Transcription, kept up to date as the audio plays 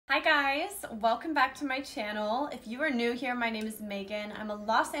Hi guys, welcome back to my channel. If you are new here, my name is Megan. I'm a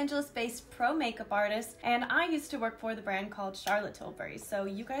Los Angeles based pro makeup artist and I used to work for the brand called Charlotte Tilbury. So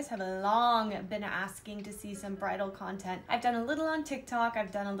you guys have long been asking to see some bridal content. I've done a little on TikTok,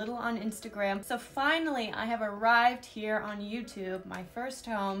 I've done a little on Instagram. So finally I have arrived here on YouTube, my first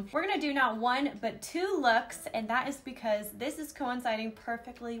home. We're gonna do not one, but two looks, and that is because this is coinciding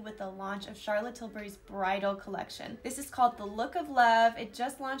perfectly with the launch of Charlotte Tilbury's bridal collection. This is called The Look of Love. It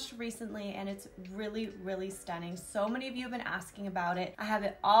just launched recently and it's really stunning. So many of you have been asking about it. I have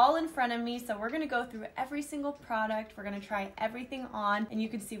it all in front of me, so we're gonna go through every single product. We're gonna try everything on and you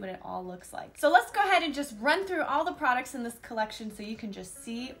can see what it all looks like. So let's go ahead and just run through all the products in this collection so you can just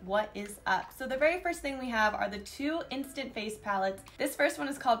see what is up. So the very first thing we have are the two instant face palettes. This first one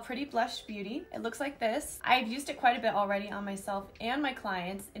is called Pretty Blush Beauty. It looks like this. I've used it quite a bit already on myself and my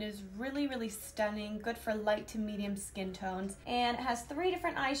clients. It is really stunning, good for light to medium skin tones, and it has three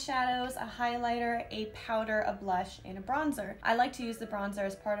different eyeshadows, a highlighter, a powder, a blush, and a bronzer. I like to use the bronzer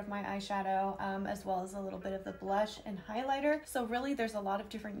as part of my eyeshadow, as well as a little bit of the blush and highlighter. So really there's a lot of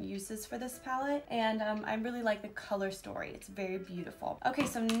different uses for this palette, and I really like the color story. It's very beautiful. Okay,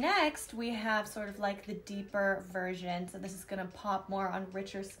 so next we have sort of like the deeper version. So this is gonna pop more on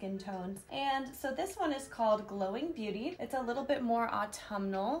richer skin tones. And so this one is called Glowing Beauty. It's a little bit more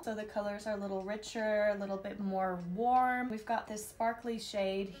autumnal. So the colors are a little richer, a little bit more warm. We've got this sparkly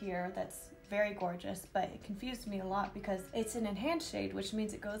shade here that's very gorgeous, but it confused me a lot because it's an enhanced shade, which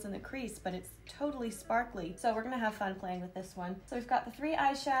means it goes in the crease, but it's totally sparkly. So we're gonna have fun playing with this one. So we've got the three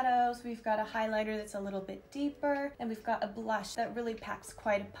eyeshadows, we've got a highlighter that's a little bit deeper, and we've got a blush that really packs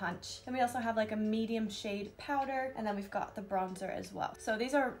quite a punch. And we also have like a medium shade powder, and then we've got the bronzer as well. So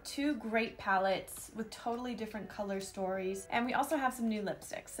these are two great palettes with totally different color stories. And we also have some new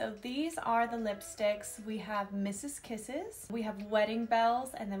lipsticks. So these are the lipsticks. We have Mrs. Kisses, we have Wedding Bells,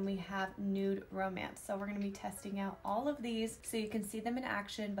 and then we have Nude Romance. So we're going to be testing out all of these so you can see them in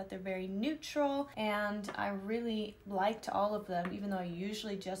action, but they're very neutral, and I really liked all of them. Even though I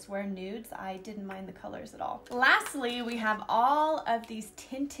usually just wear nudes, I didn't mind the colors at all. Lastly, we have all of these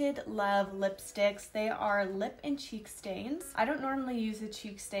Tinted Love lipsticks. They are lip and cheek stains. I don't normally use a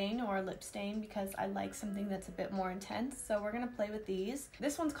cheek stain or a lip stain because I like something that's a bit more intense, so we're going to play with these.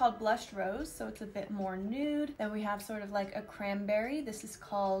 This one's called Blushed Rose, so it's a bit more nude. Then we have sort of like a cranberry. This is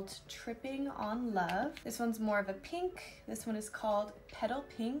called Tripping on Love. This one's more of a pink. This one is called Petal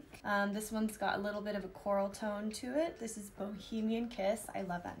Pink. This one's got a little bit of a coral tone to it. This is Bohemian Kiss. I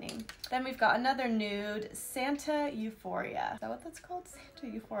love that name. Then we've got another nude, Santa Euphoria. Is that what that's called?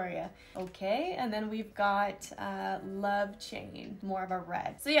 Santa Euphoria. Okay, and then we've got Love Chain, more of a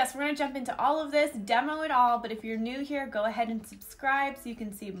red. So yes, we're gonna jump into all of this, demo it all, but if you're new here, go ahead and subscribe so you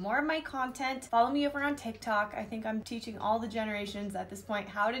can see more of my content. Follow me over on TikTok. I think I'm teaching all the generations at this point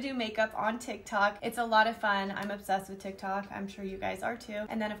how to do makeup on TikTok. It's a lot of fun. I'm obsessed with TikTok. I'm sure you guys are too.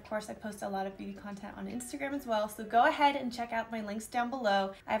 And then of course I post a lot of beauty content on Instagram as well. So go ahead and check out my links down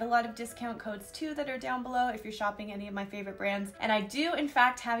below. I have a lot of discount codes too that are down below if you're shopping any of my favorite brands. And I do in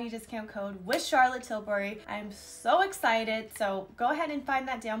fact have a discount code with Charlotte Tilbury. I'm so excited. So go ahead and find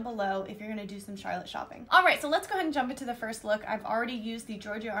that down below if you're gonna do some Charlotte shopping. All right, so let's go ahead and jump into the first look. I've already used the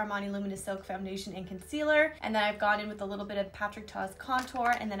Giorgio Armani Luminous Silk Foundation and Concealer, and then I've gone in with a little bit of Patrick Ta's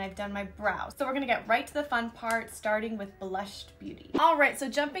contour, and then I've done my brows. So we're gonna get right to the fun part, starting with Blushed Beauty. All right, so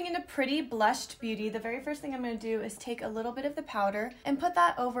jumping into Pretty Blushed Beauty, the very first thing I'm gonna do is take a little bit of the powder and put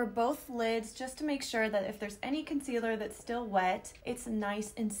that over both lids just to make sure that if there's any concealer that's still wet, it's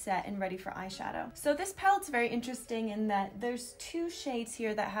nice and set and ready for eyeshadow. So this palette's very interesting in that there's two shades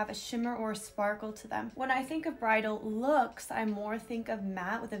here that have a shimmer or a sparkle to them. When I think of bridal looks, I more think of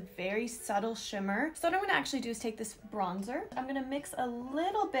matte with a very subtle shimmer. So what I'm gonna actually do is take this bronzer. I'm gonna mix a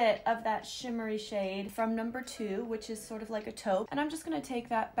little bit of that shimmery shade from number 2, which is sort of like a taupe, and I'm just going to take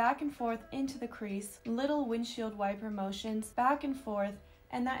that back and forth into the crease, little windshield wiper motions back and forth,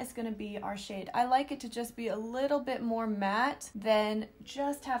 and that is going to be our shade. I like it to just be a little bit more matte than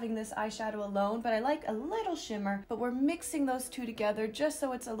just having this eyeshadow alone, but I like a little shimmer, but we're mixing those two together just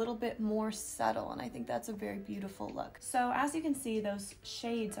so it's a little bit more subtle, and I think that's a very beautiful look. So as you can see, those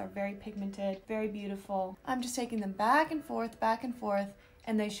shades are very pigmented, very beautiful. I'm just taking them back and forth,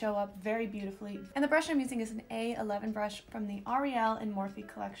 and they show up very beautifully. And the brush I'm using is an A11 brush from the Ariel and Morphe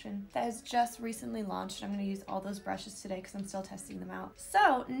collection that has just recently launched. I'm going to use all those brushes today because I'm still testing them out.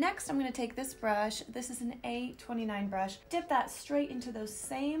 So next I'm going to take this brush. This is an A29 brush. Dip that straight into those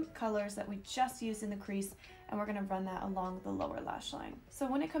same colors that we just used in the crease, and we're gonna run that along the lower lash line. So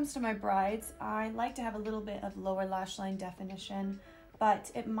when it comes to my brides, I like to have a little bit of lower lash line definition,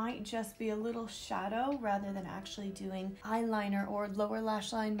 but it might just be a little shadow rather than actually doing eyeliner or lower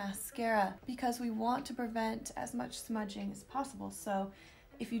lash line mascara, because we want to prevent as much smudging as possible. So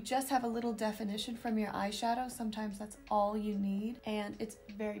if you just have a little definition from your eyeshadow, sometimes that's all you need, and it's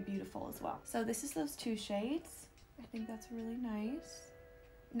very beautiful as well. So this is those 2 shades. I think that's really nice.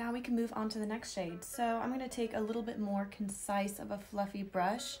 Now we can move on to the next shade. So I'm going to take a little bit more concise of a fluffy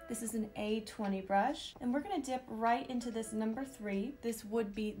brush. This is an A20 brush, and we're going to dip right into this number 3. This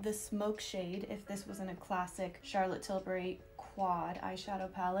would be the smoke shade if this was in a classic Charlotte Tilbury quad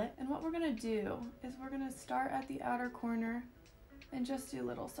eyeshadow palette. And what we're going to do is we're going to start at the outer corner and just do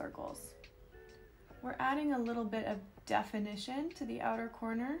little circles. We're adding a little bit of definition to the outer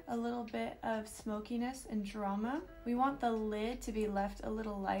corner, a little bit of smokiness and drama. We want the lid to be left a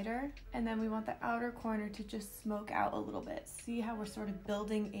little lighter, and then we want the outer corner to just smoke out a little bit. See how we're sort of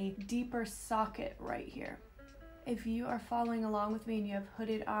building a deeper socket right here. If you are following along with me and you have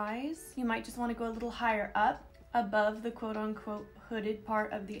hooded eyes, you might just want to go a little higher up above the quote-unquote hooded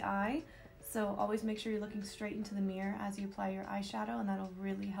part of the eye. So always make sure you're looking straight into the mirror as you apply your eyeshadow, and that'll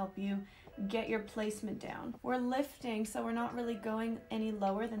really help you get your placement down. We're lifting, so we're not really going any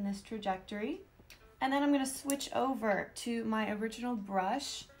lower than this trajectory. And then I'm going to switch over to my original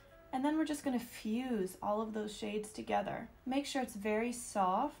brush, and then we're just going to fuse all of those shades together. Make sure it's very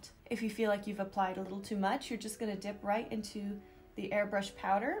soft. If you feel like you've applied a little too much, you're just going to dip right into the airbrush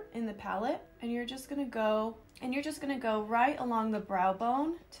powder in the palette, and you're just going to go right along the brow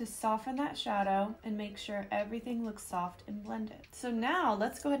bone to soften that shadow and make sure everything looks soft and blended. So now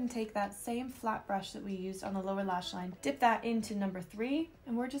let's go ahead and take that same flat brush that we used on the lower lash line, dip that into number 3,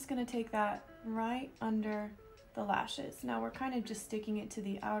 and we're just going to take that right under the lashes. Now we're kind of just sticking it to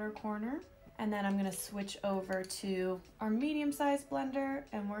the outer corner, and then I'm going to switch over to our medium-sized blender,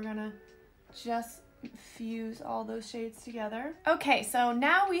 and we're going to just fuse all those shades together. Okay, so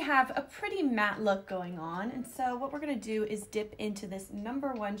now we have a pretty matte look going on, and so what we're going to do is dip into this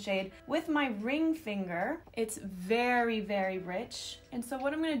number 1 shade with my ring finger. It's very, very rich, and so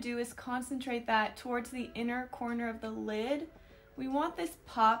what I'm going to do is concentrate that towards the inner corner of the lid. We want this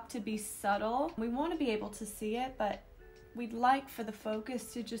pop to be subtle. We want to be able to see it, but we'd like for the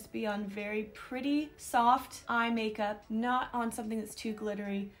focus to just be on very pretty, soft eye makeup, not on something that's too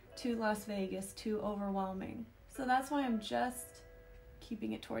glittery, too Las Vegas, too overwhelming. So that's why I'm just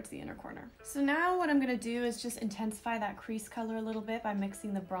keeping it towards the inner corner. So now what I'm going to do is just intensify that crease color a little bit by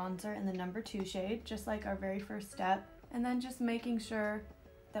mixing the bronzer in the number 2 shade, just like our very first step, and then just making sure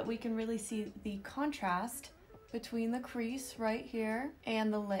that we can really see the contrast between the crease right here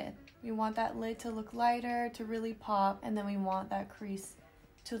and the lid. We want that lid to look lighter, to really pop, and then we want that crease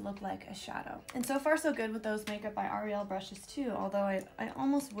to look like a shadow. And so far so good with those Makeup by Ariel brushes too, although I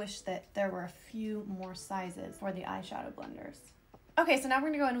almost wish that there were a few more sizes for the eyeshadow blenders. Okay, so now we're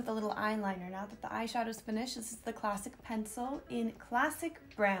going to go in with a little eyeliner. Now that the eyeshadow's finished, this is the Classic Pencil in Classic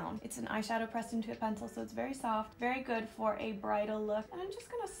Brown. It's an eyeshadow pressed into a pencil, so it's very soft, very good for a bridal look. And I'm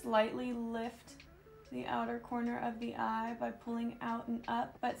just going to slightly lift the outer corner of the eye by pulling out and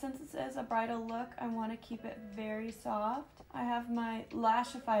up, but since this is a bridal look, I want to keep it very soft. I have my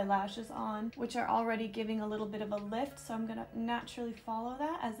Lashify lashes on, which are already giving a little bit of a lift, so I'm going to naturally follow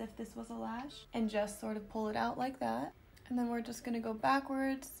that as if this was a lash and just sort of pull it out like that. And then we're just going to go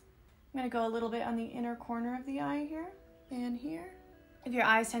backwards. I'm going to go a little bit on the inner corner of the eye here and here. If your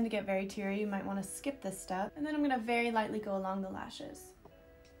eyes tend to get very teary, you might want to skip this step. And then I'm going to very lightly go along the lashes,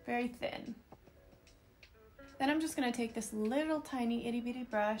 very thin. Then I'm just going to take this little tiny itty bitty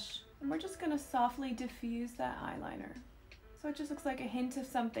brush, and we're just going to softly diffuse that eyeliner, so it just looks like a hint of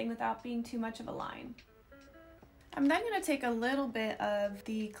something without being too much of a line. I'm then going to take a little bit of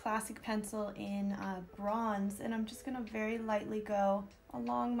the Classic Pencil in bronze, and I'm just going to very lightly go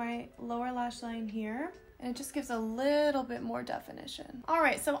along my lower lash line here, and it just gives a little bit more definition.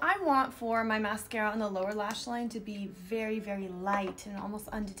 Alright, so I want for my mascara on the lower lash line to be very, very light and almost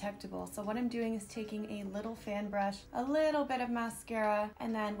undetectable. So what I'm doing is taking a little fan brush, a little bit of mascara,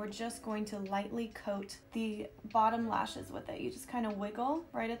 and then we're just going to lightly coat the bottom lashes with it. You just kind of wiggle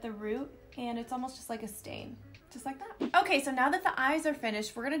right at the root, and it's almost just like a stain. Just like that. Okay, so now that the eyes are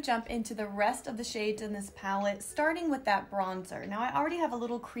finished, we're going to jump into the rest of the shades in this palette, starting with that bronzer. Now I already have a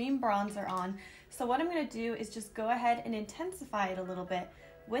little cream bronzer on, so what I'm going to do is just go ahead and intensify it a little bit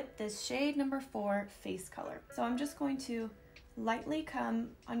with this shade number 4 Face Color. So I'm just going to lightly come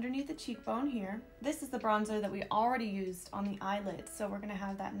underneath the cheekbone here. This is the bronzer that we already used on the eyelids, so we're going to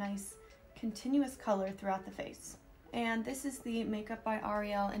have that nice continuous color throughout the face. And this is the Makeup by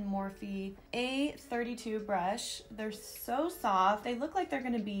Ariel and Morphe A32 brush. They're so soft. They look like they're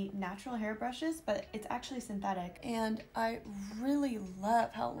gonna be natural hair brushes, but it's actually synthetic. And I really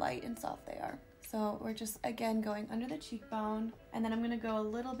love how light and soft they are. So we're just, again, going under the cheekbone, and then I'm gonna go a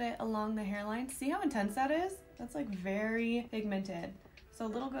little bit along the hairline. See how intense that is? That's like very pigmented. So a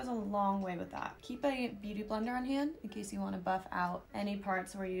little goes a long way with that. Keep a beauty blender on hand in case you want to buff out any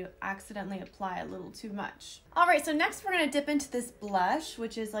parts where you accidentally apply a little too much. All right, so next we're going to dip into this blush,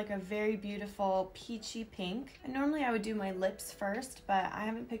 which is like a very beautiful peachy pink. And normally I would do my lips first, but I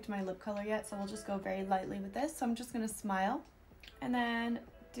haven't picked my lip color yet, so we'll just go very lightly with this. So I'm just going to smile and then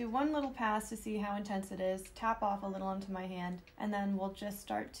do one little pass to see how intense it is, tap off a little onto my hand, and then we'll just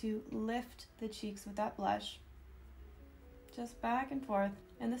start to lift the cheeks with that blush. Just back and forth.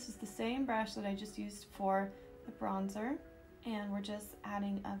 And this is the same brush that I just used for the bronzer. And we're just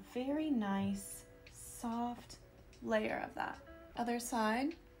adding a very nice, soft layer of that. Other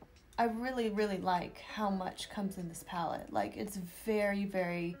side. I really, really like how much comes in this palette. Like, it's very,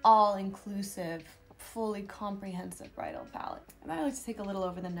 very all-inclusive, fully comprehensive bridal palette. And I like to take a little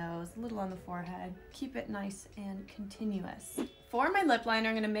over the nose, a little on the forehead. Keep it nice and continuous. For my lip liner,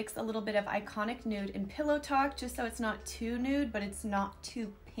 I'm going to mix a little bit of Iconic Nude and Pillow Talk, just so it's not too nude, but it's not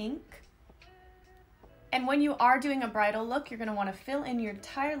too pink. And when you are doing a bridal look, you're going to want to fill in your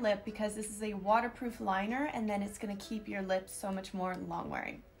entire lip because this is a waterproof liner, and then it's going to keep your lips so much more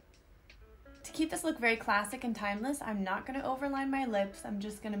long-wearing. To keep this look very classic and timeless, I'm not going to overline my lips. I'm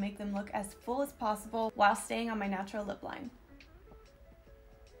just going to make them look as full as possible while staying on my natural lip line.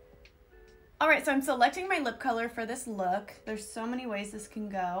 Alright, so I'm selecting my lip color for this look. There's so many ways this can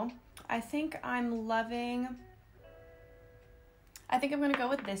go. I think I'm going to go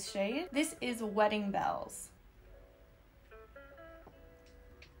with this shade. This is Wedding Bells.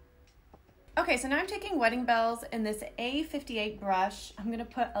 Okay, so now I'm taking Wedding Bells in this A58 brush. I'm going to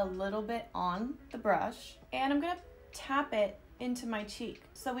put a little bit on the brush, and I'm going to tap it into my cheek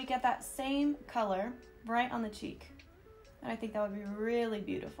so we get that same color right on the cheek. And I think that would be really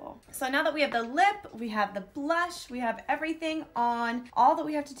beautiful. So now that we have the lip, we have the blush, we have everything on, all that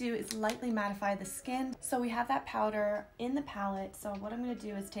we have to do is lightly mattify the skin. So we have that powder in the palette. So what I'm gonna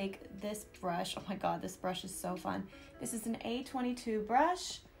do is take this brush. Oh my God, this brush is so fun. This is an A22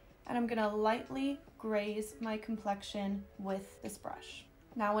 brush, and I'm gonna lightly graze my complexion with this brush.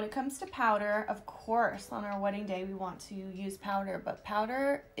 Now when it comes to powder, of course, on our wedding day, we want to use powder, but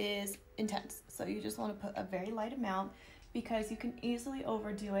powder is intense. So you just wanna put a very light amount, because you can easily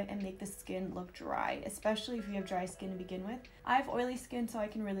overdo it and make the skin look dry, especially if you have dry skin to begin with. I have oily skin, so I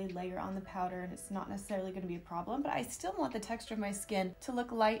can really layer on the powder and it's not necessarily going to be a problem, but I still want the texture of my skin to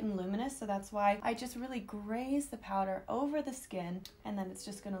look light and luminous, so that's why I just really graze the powder over the skin, and then it's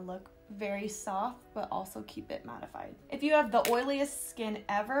just going to look very soft, but also keep it mattified. If you have the oiliest skin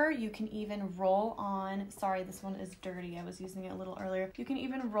ever, you can even roll on, sorry, this one is dirty, I was using it a little earlier. You can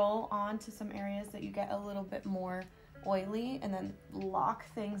even roll on to some areas that you get a little bit more oily and then lock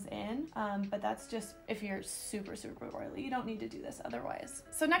things in, but that's just if you're super oily. You don't need to do this otherwise.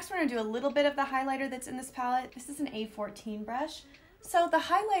 So next we're going to do a little bit of the highlighter that's in this palette. This is an A14 brush. So the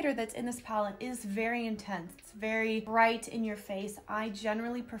highlighter that's in this palette is very intense. It's very bright in your face. I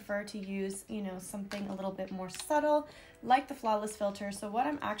generally prefer to use, something a little bit more subtle, like the Flawless filter. So what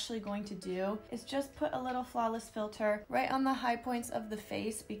I'm actually going to do is just put a little Flawless filter right on the high points of the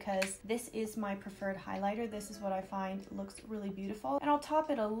face, because this is my preferred highlighter. This is what I find looks really beautiful. And I'll top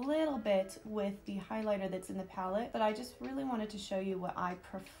it a little bit with the highlighter that's in the palette, but I just really wanted to show you what I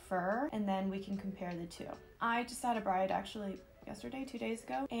prefer, and then we can compare the two. I just had a bride actually yesterday, 2 days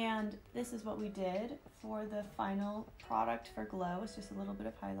ago, and this is what we did for the final product for glow. It's just a little bit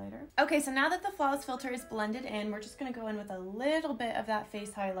of highlighter. Okay, so now that the Flawless filter is blended in, we're just going to go in with a little bit of that face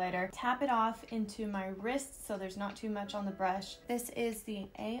highlighter, tap it off into my wrist so there's not too much on the brush. This is the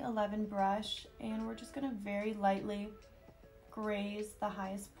A11 brush, and we're just going to very lightly graze the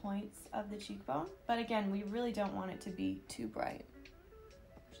highest points of the cheekbone, but again, we really don't want it to be too bright.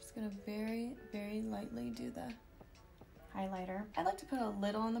 Just going to very lightly do the highlighter. I like to put a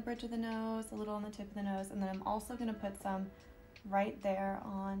little on the bridge of the nose, a little on the tip of the nose, and then I'm also going to put some right there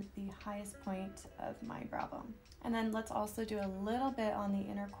on the highest point of my brow bone. And then let's also do a little bit on the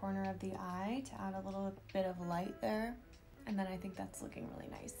inner corner of the eye to add a little bit of light there. And then I think that's looking really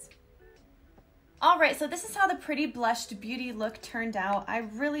nice. All right, so this is how the Pretty Blushed Beauty look turned out. I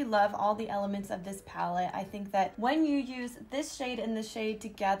really love all the elements of this palette. I think that when you use this shade and this shade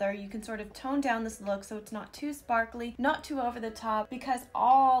together, you can sort of tone down this look so it's not too sparkly, not too over the top, because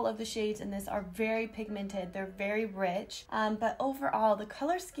all of the shades in this are very pigmented. They're very rich, but overall, the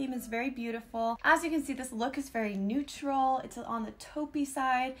color scheme is very beautiful. As you can see, this look is very neutral. It's on the taupey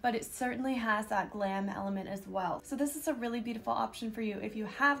side, but it certainly has that glam element as well. So this is a really beautiful option for you if you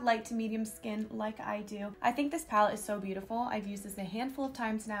have light to medium skin like I do. I think this palette is so beautiful. I've used this a handful of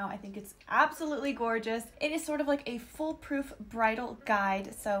times now. I think it's absolutely gorgeous. It is sort of like a foolproof bridal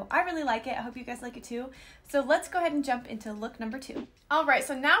guide, so I really like it. I hope you guys like it too. So let's go ahead and jump into look number 2. All right,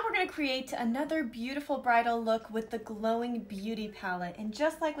 so now we're going to create another beautiful bridal look with the Glowing Beauty palette. And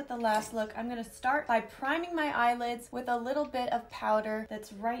just like with the last look, I'm going to start by priming my eyelids with a little bit of powder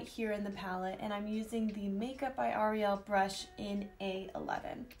that's right here in the palette. And I'm using the Makeup by Ariel brush in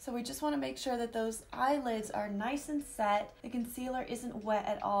A11. So we just want to make sure that those eyelids are nice and set, the concealer isn't wet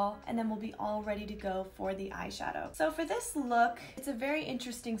at all, and then we'll be all ready to go for the eyeshadow. So for this look, it's a very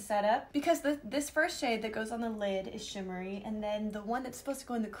interesting setup because this first shade that goes on the lid is shimmery, and then the one that's supposed to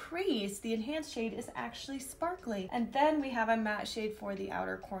go in the crease, the enhanced shade, is actually sparkly. And then we have a matte shade for the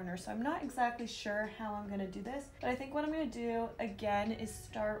outer corner. So I'm not exactly sure how I'm gonna do this, but I think what I'm gonna do again is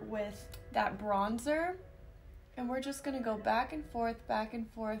start with that bronzer, and we're just gonna go back and forth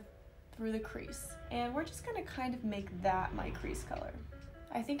through the crease. And we're just gonna kind of make that my crease color.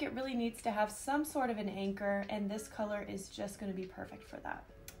 I think it really needs to have some sort of an anchor, and this color is just gonna be perfect for that.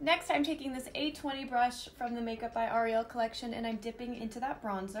 Next, I'm taking this A20 brush from the Makeup by Ariel collection, and I'm dipping into that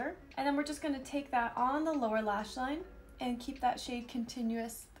bronzer. And then we're just gonna take that on the lower lash line and keep that shade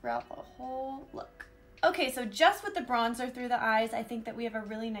continuous throughout the whole look. Okay, so just with the bronzer through the eyes, I think that we have a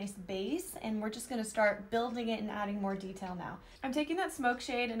really nice base, and we're just gonna start building it and adding more detail now. I'm taking that smoke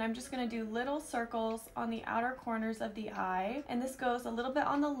shade and I'm just gonna do little circles on the outer corners of the eye, and this goes a little bit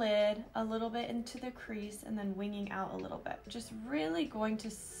on the lid, a little bit into the crease, and then winging out a little bit. Just really going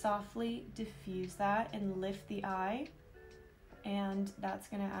to softly diffuse that and lift the eye, and that's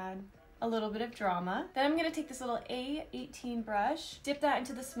gonna add a little bit of drama. Then I'm gonna take this little A18 brush, dip that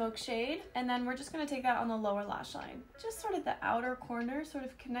into the smoke shade, and then we're just gonna take that on the lower lash line. Just sort of the outer corner, sort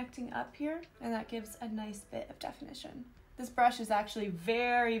of connecting up here, and that gives a nice bit of definition. This brush is actually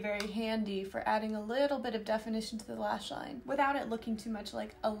very, very handy for adding a little bit of definition to the lash line without it looking too much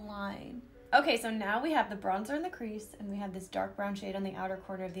like a line. Okay, so now we have the bronzer in the crease, and we have this dark brown shade on the outer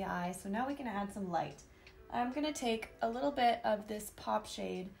corner of the eye, so now we can add some light. I'm gonna take a little bit of this pop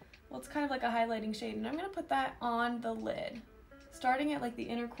shade. Well, it's kind of like a highlighting shade, and I'm gonna put that on the lid, starting at like the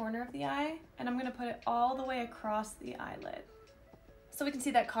inner corner of the eye, and I'm gonna put it all the way across the eyelid. So we can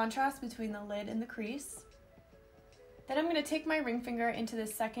see that contrast between the lid and the crease. Then I'm gonna take my ring finger into the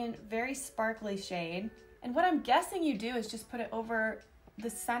second very sparkly shade, and what I'm guessing you do is just put it over the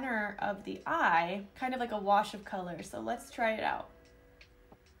center of the eye, kind of like a wash of color. So let's try it out.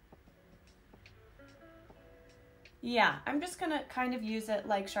 Yeah, I'm just gonna kind of use it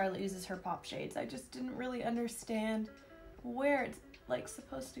like Charlotte uses her pop shades. I just didn't really understand where it's like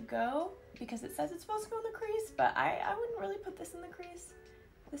supposed to go, because it says it's supposed to go in the crease, but I wouldn't really put this in the crease.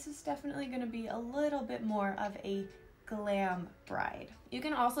 This is definitely gonna be a little bit more of a glam bride. You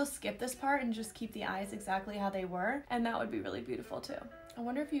can also skip this part and just keep the eyes exactly how they were, and that would be really beautiful too. I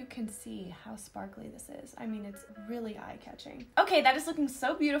wonder if you can see how sparkly this is. I mean, it's really eye-catching. Okay, that is looking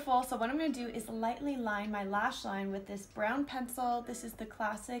so beautiful. So what I'm gonna do is lightly line my lash line with this brown pencil. This is the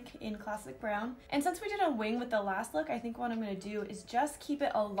Classic in Classic Brown. And since we did a wing with the last look, I think what I'm gonna do is just keep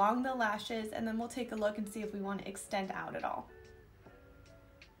it along the lashes, and then we'll take a look and see if we want to extend out at all.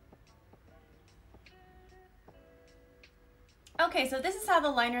 Okay, so this is how the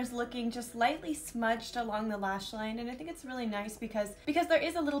liner is looking, just lightly smudged along the lash line, and I think it's really nice because there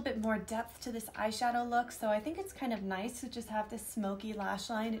is a little bit more depth to this eyeshadow look, so I think it's kind of nice to just have this smoky lash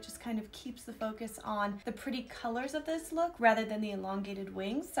line. It just kind of keeps the focus on the pretty colors of this look rather than the elongated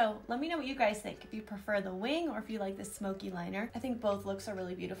wings. So let me know what you guys think, if you prefer the wing or if you like this smoky liner. I think both looks are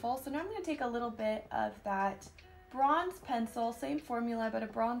really beautiful. So now I'm going to take a little bit of that bronze pencil, same formula but a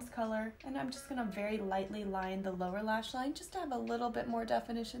bronze color, and I'm just gonna very lightly line the lower lash line just to have a little bit more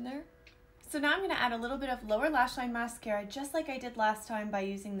definition there. So now I'm gonna add a little bit of lower lash line mascara, just like I did last time, by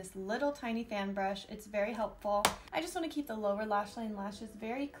using this little tiny fan brush. It's very helpful. I just want to keep the lower lash line lashes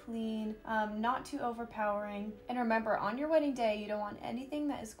very clean, not too overpowering. And remember, on your wedding day, you don't want anything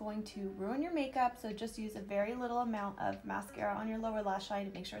that is going to ruin your makeup, so just use a very little amount of mascara on your lower lash line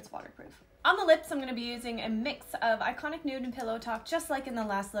to make sure it's waterproof. On the lips, I'm going to be using a mix of Iconic Nude and Pillow Talk, just like in the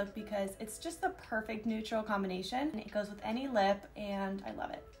last look, because it's just the perfect neutral combination. It goes with any lip, and I love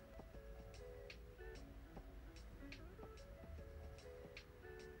it.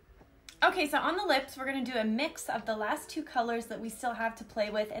 Okay, so on the lips, we're gonna do a mix of the last two colors that we still have to play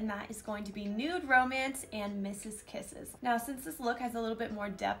with, and that is going to be Nude Romance and Mrs. Kisses. Now, since this look has a little bit more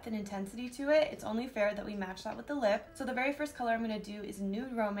depth and intensity to it, it's only fair that we match that with the lip. So the very first color I'm gonna do is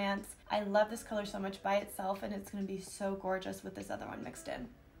Nude Romance. I love this color so much by itself, and it's gonna be so gorgeous with this other one mixed in.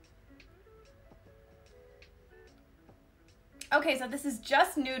 Okay, so this is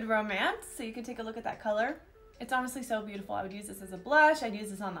just Nude Romance, so you can take a look at that color. It's honestly so beautiful. I would use this as a blush. I'd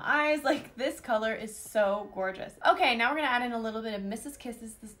use this on the eyes. Like, this color is so gorgeous. Okay, now we're gonna add in a little bit of Mrs.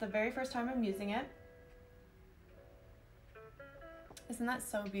 Kisses. This is the very first time I'm using it. Isn't that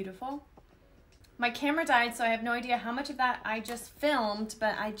so beautiful? My camera died, so I have no idea how much of that I just filmed,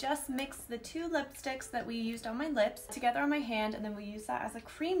 but I just mixed the two lipsticks that we used on my lips together on my hand, and then we used that as a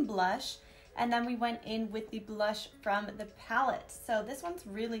cream blush. And then we went in with the blush from the palette. So this one's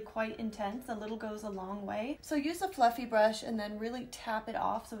really quite intense. A little goes a long way. So use a fluffy brush and then really tap it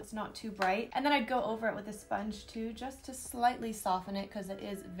off so it's not too bright. And then I'd go over it with a sponge too, just to slightly soften it because it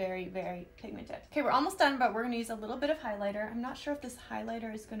is very, very pigmented. Okay, we're almost done, but we're gonna use a little bit of highlighter. I'm not sure if this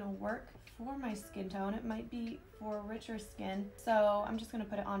highlighter is gonna work for my skin tone. It might be for richer skin, so I'm just gonna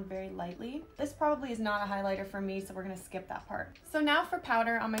put it on very lightly. This probably is not a highlighter for me, so we're gonna skip that part. So now for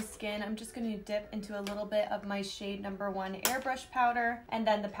powder on my skin, I'm just gonna dip into a little bit of my shade number 1 airbrush powder, and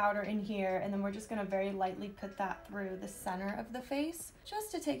then the powder in here, and then we're just gonna very lightly put that through the center of the face,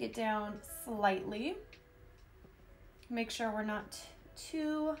 just to take it down slightly. Make sure we're not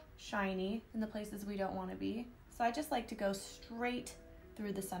too shiny in the places we don't wanna be. So I just like to go straight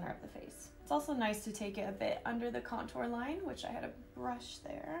through the center of the face. It's also nice to take it a bit under the contour line, which I had a brush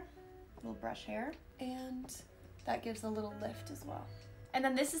there, little brush hair, and that gives a little lift as well. And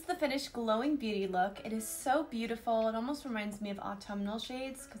then this is the finished glowing beauty look. It is so beautiful. It almost reminds me of autumnal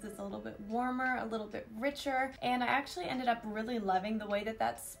shades because it's a little bit warmer, a little bit richer, and I actually ended up really loving the way that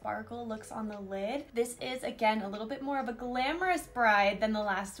that sparkle looks on the lid. This is, again, a little bit more of a glamorous bride than the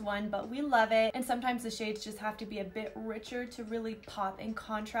last one, but we love it, and sometimes the shades just have to be a bit richer to really pop and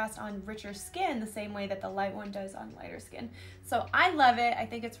contrast on richer skin the same way that the light one does on lighter skin. So I love it. I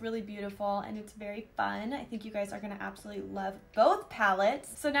think it's really beautiful and it's very fun. I think you guys are gonna absolutely love both palettes.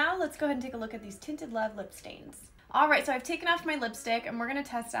 So now let's go ahead and take a look at these Tinted Love lip stains. All right, so I've taken off my lipstick and we're gonna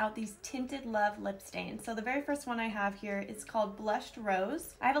test out these Tinted Love lip stains. So the very first one I have here is called Blushed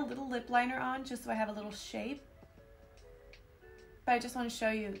Rose. I have a little lip liner on just so I have a little shape. But I just wanna show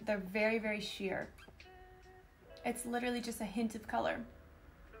you, they're very, very sheer. It's literally just a hint of color.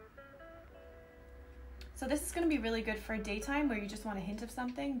 So this is gonna be really good for daytime where you just want a hint of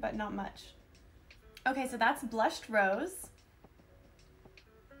something, but not much. Okay, so that's Blushed Rose.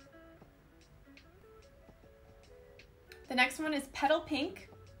 The next one is Petal Pink.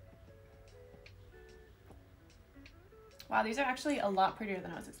 Wow, these are actually a lot prettier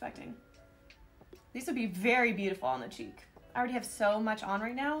than I was expecting. These would be very beautiful on the cheek. I already have so much on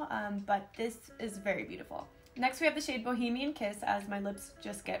right now, but this is very beautiful. Next we have the shade Bohemian Kiss, as my lips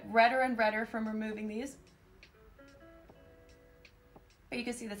just get redder and redder from removing these. But you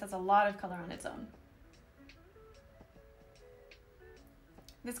can see this has a lot of color on its own.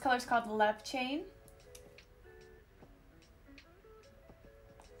 This color is called Love Chain.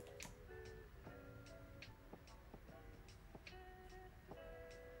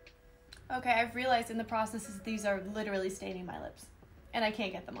 Okay, I've realized in the process these are literally staining my lips, and I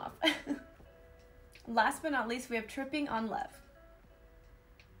can't get them off. Last but not least, we have Tripping on Love.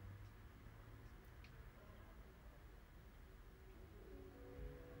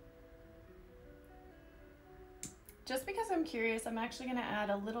 Just because I'm curious, I'm actually going to add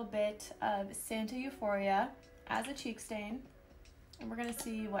a little bit of Santa Euphoria as a cheek stain, and we're going to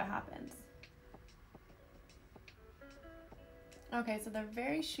see what happens. Okay, so they're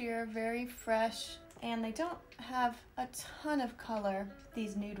very sheer, very fresh, and they don't have a ton of color,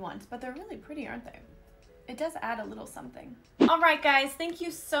 these nude ones, but they're really pretty, aren't they? It does add a little something. Alright guys, thank you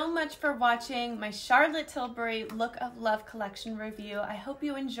so much for watching my Charlotte Tilbury Look of Love collection review. I hope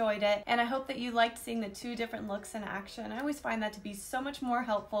you enjoyed it, and I hope that you liked seeing the two different looks in action. I always find that to be so much more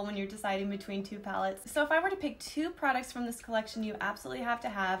helpful when you're deciding between two palettes. So if I were to pick two products from this collection you absolutely have to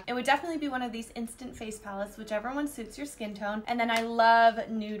have, it would definitely be one of these instant face palettes, whichever one suits your skin tone. And then I love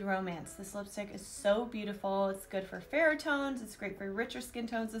Nude Romance. This lipstick is so beautiful. It's good for fairer tones, it's great for richer skin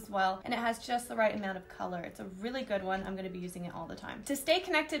tones as well, and it has just the right amount of color concealer. It's a really good one. I'm going to be using it all the time. To stay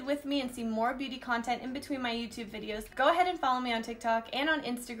connected with me and see more beauty content in between my YouTube videos, go ahead and follow me on TikTok and on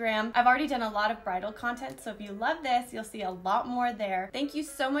Instagram. I've already done a lot of bridal content, so if you love this, you'll see a lot more there. Thank you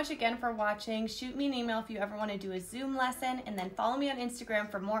so much again for watching. Shoot me an email if you ever want to do a Zoom lesson, and then follow me on Instagram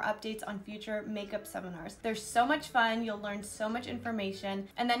for more updates on future makeup seminars. They're so much fun. You'll learn so much information,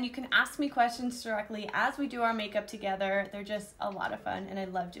 and then you can ask me questions directly as we do our makeup together. They're just a lot of fun, and I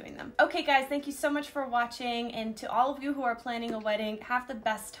love doing them. Okay guys, thank you so much for watching, and to all of you who are planning a wedding, have the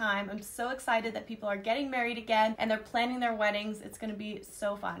best time. I'm so excited that people are getting married again and they're planning their weddings. It's going to be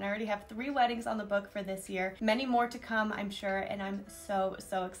so fun. I already have 3 weddings on the book for this year. Many more to come, I'm sure, and I'm so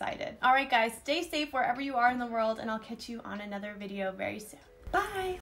excited. All right guys, stay safe wherever you are in the world, and I'll catch you on another video very soon. Bye!